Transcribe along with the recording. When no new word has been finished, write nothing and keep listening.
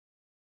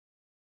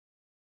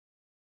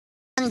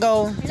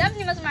Go. Love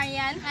ni Mas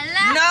Marian.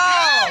 No!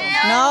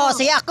 No,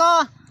 sige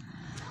ako.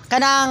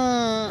 Kanang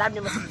Love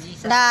ni Mas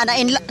Jesus.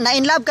 na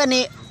in love ka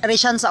ni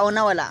Rishan sa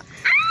una wala.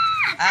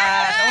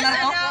 Sa una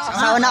to?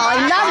 Sa una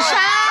in love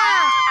siya.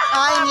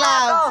 In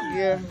love.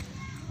 Yeah.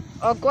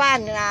 O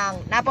kuan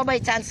nang napabay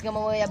chance nga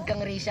mamuyab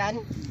kang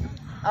Rishan?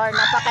 Or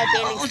napakay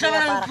feelings Usa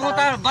man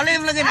puta,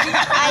 balim lagi.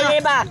 Ay,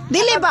 di ba?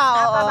 Dili ba?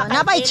 Oo.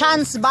 Napay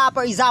chance ba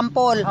for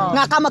example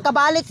nga ka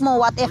magkabalik mo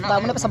what if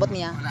ba? Muna pasabot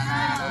niya.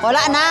 Wala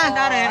na.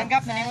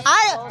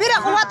 Ay,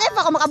 pero kung what if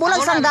ako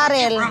makabulag sang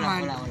Daryl.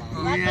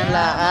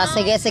 Wala.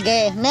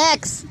 Sige.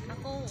 Next.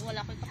 Ako, wala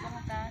ko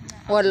kapangutan.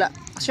 Wala.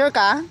 Sure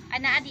ka?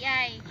 Ana, adi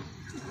ay.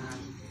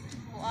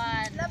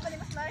 Kuan.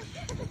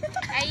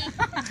 Ay.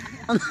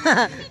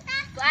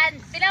 Kuan,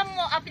 pila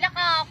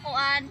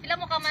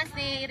mo ka man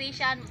si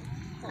Rishan.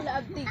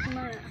 Wala abtig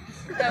man.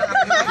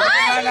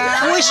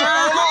 Uy,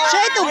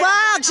 siya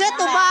tubag.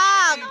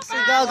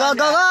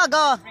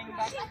 Go.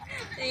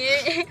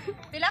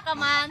 Pila ka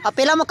man.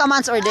 Pila mo ka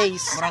months or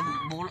days? Murag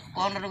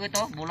kuan na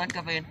ito, bulan ka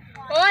pa yun.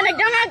 Oh,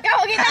 nagdamag ka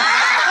o kita.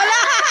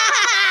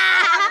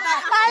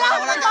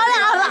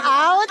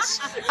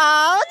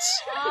 Ouch.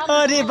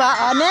 Oh, di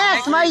ba?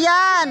 Next,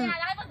 Marian.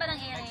 Nakapag ba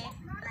ng ere?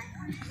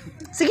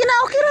 Sige na,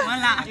 okay ra.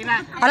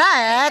 Wala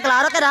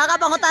klaro ka na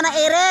kapangutan ng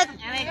Eric.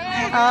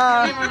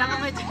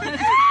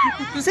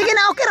 Sige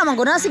na, okay ra man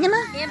guna, sige na.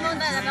 Yan mo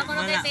na, nabako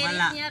na kay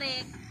Felix niya,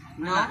 Rick.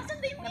 No.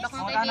 Nabako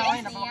na kay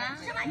Felix niya.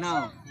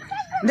 No.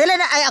 Dili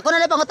na, ay ako na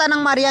lang pangutan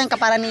ng Marian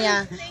kapara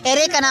niya.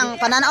 Eric ka nang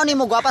pananaw ni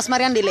mo gwapas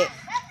Marian dili.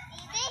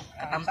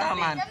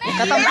 Katamtaman.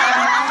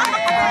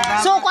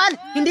 So kwan,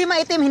 hindi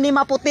maitim, hindi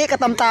maputi,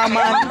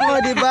 katamtaman. Oh,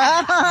 di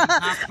ba?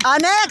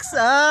 Next.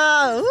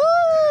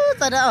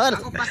 Tanaon.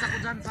 Ako pas ako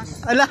dyan pas.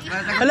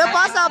 Ala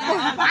pasa po.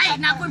 Ay,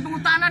 nakoy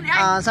pangutanan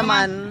ay.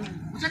 Saman.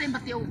 Usa din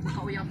batiw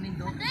makauyab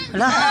nindo.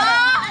 Ala.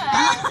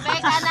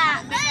 Beka na.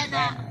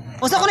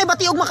 Usa ko na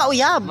batiog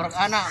makauyab. Murag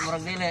ana,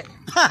 murag dili.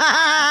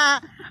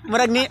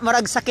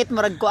 murag sakit,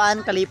 murag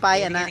kuan,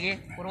 kalipay ana. Sige,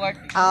 forward.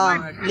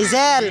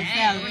 Lizel.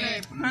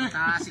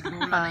 Sa siguro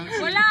na yun.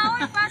 Wala,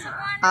 oy, pasok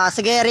ko.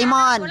 Sige,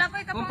 Raymond. Wala ko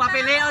ikaw. Kung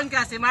papilion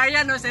ka si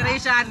Marian o si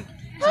Rishan.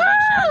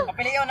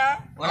 Papilion na?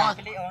 Wala.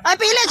 Ay,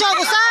 pili siya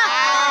ako sa.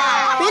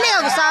 Pili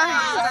ako sa.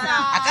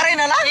 Akarin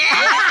na lang.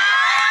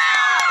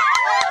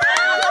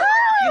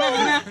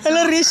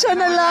 Hala, Risha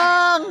na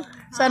lang.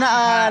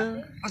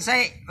 Sanaan.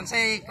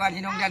 Unsay kuan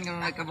hinungdan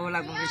kung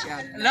nagkabulag mo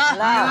Rishan. La.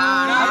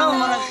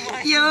 Ano murag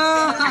yo.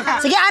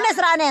 Sige, Anes,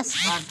 Ranes.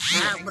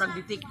 Murag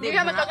detective. Hindi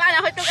ka matukan,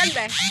 ako itukan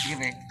ba?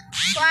 Sige.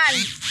 Kuan.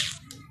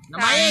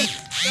 Namay.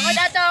 Tungod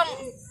atong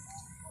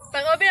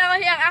pag-open ako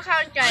siyang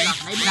account kay.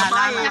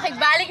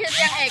 Nakigbalik siya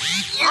siyang ex.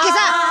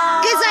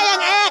 Kisa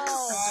yung ex.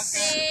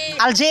 Si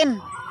Aljin.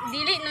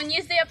 Dili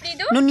Nunez de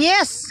Aplido.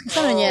 Nunez.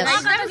 Kisa Nunez.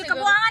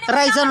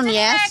 Raiza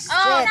Nunez.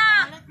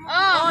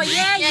 Oh,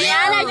 yeah.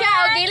 Yan na siya.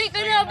 Og dili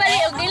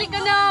ko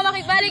na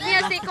makigbalik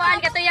niya si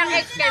Kuan katuyang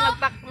ex kay mag.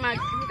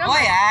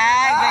 Oy,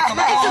 ay,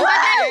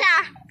 Sumbatan siya.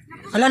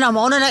 Hala na,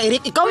 mauna na,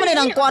 Eric. Ikaw mo na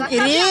ng kuan,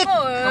 Eric.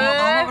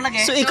 Tumo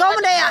lagi. So, ikaw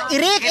mo na,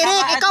 Eric.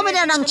 Ikaw mo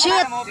na ng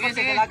cheat. Sige,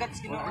 sige.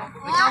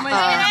 Ikaw may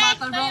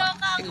battle bro.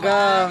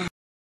 Go.